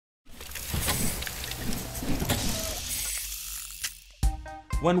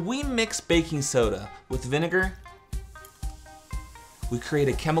When we mix baking soda with vinegar, we create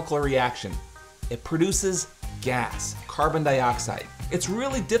a chemical reaction. It produces gas, carbon dioxide. It's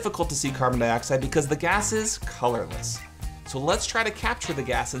really difficult to see carbon dioxide because the gas is colorless. So let's try to capture the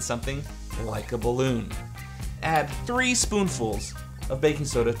gas in something like a balloon. Add 3 spoonfuls of baking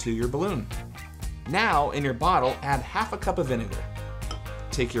soda to your balloon. Now, in your bottle, add half a cup of vinegar.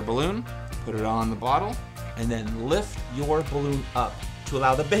 Take your balloon, put it on the bottle, and then lift your balloon up to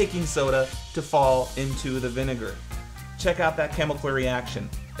allow the baking soda to fall into the vinegar. Check out that chemical reaction.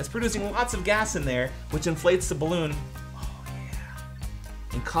 It's producing lots of gas in there, which inflates the balloon, oh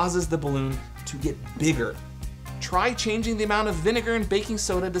yeah, and causes the balloon to get bigger. Try changing the amount of vinegar and baking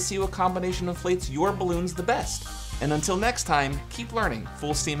soda to see what combination inflates your balloons the best. And until next time, keep learning,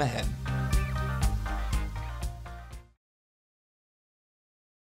 full steam ahead.